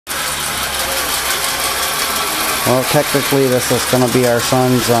Well, technically this is going to be our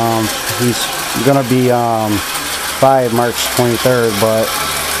son's, he's going to be 5 March 23rd, but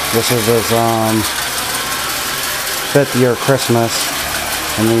this is his 5th year Christmas,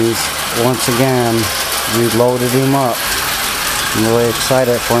 and he's, once again, we loaded him up. I'm really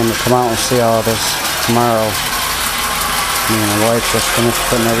excited for him to come out and see all this tomorrow. My wife just finished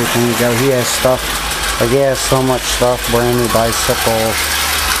putting everything together. He has stuff, like he has so much stuff, brand new bicycle,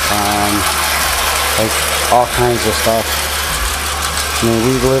 like all kinds of stuff. I mean,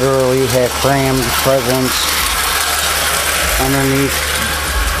 we literally had crammed presents underneath,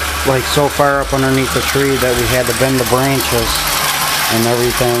 like so far up underneath the tree that we had to bend the branches and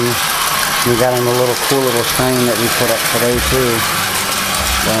everything. We got him a little cool little train that we put up today too.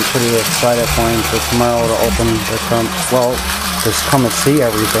 So I'm pretty excited for him for tomorrow to open the just come and see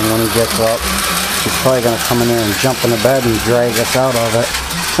everything when he gets up. He's probably gonna come in there and jump in the bed and drag us out of it.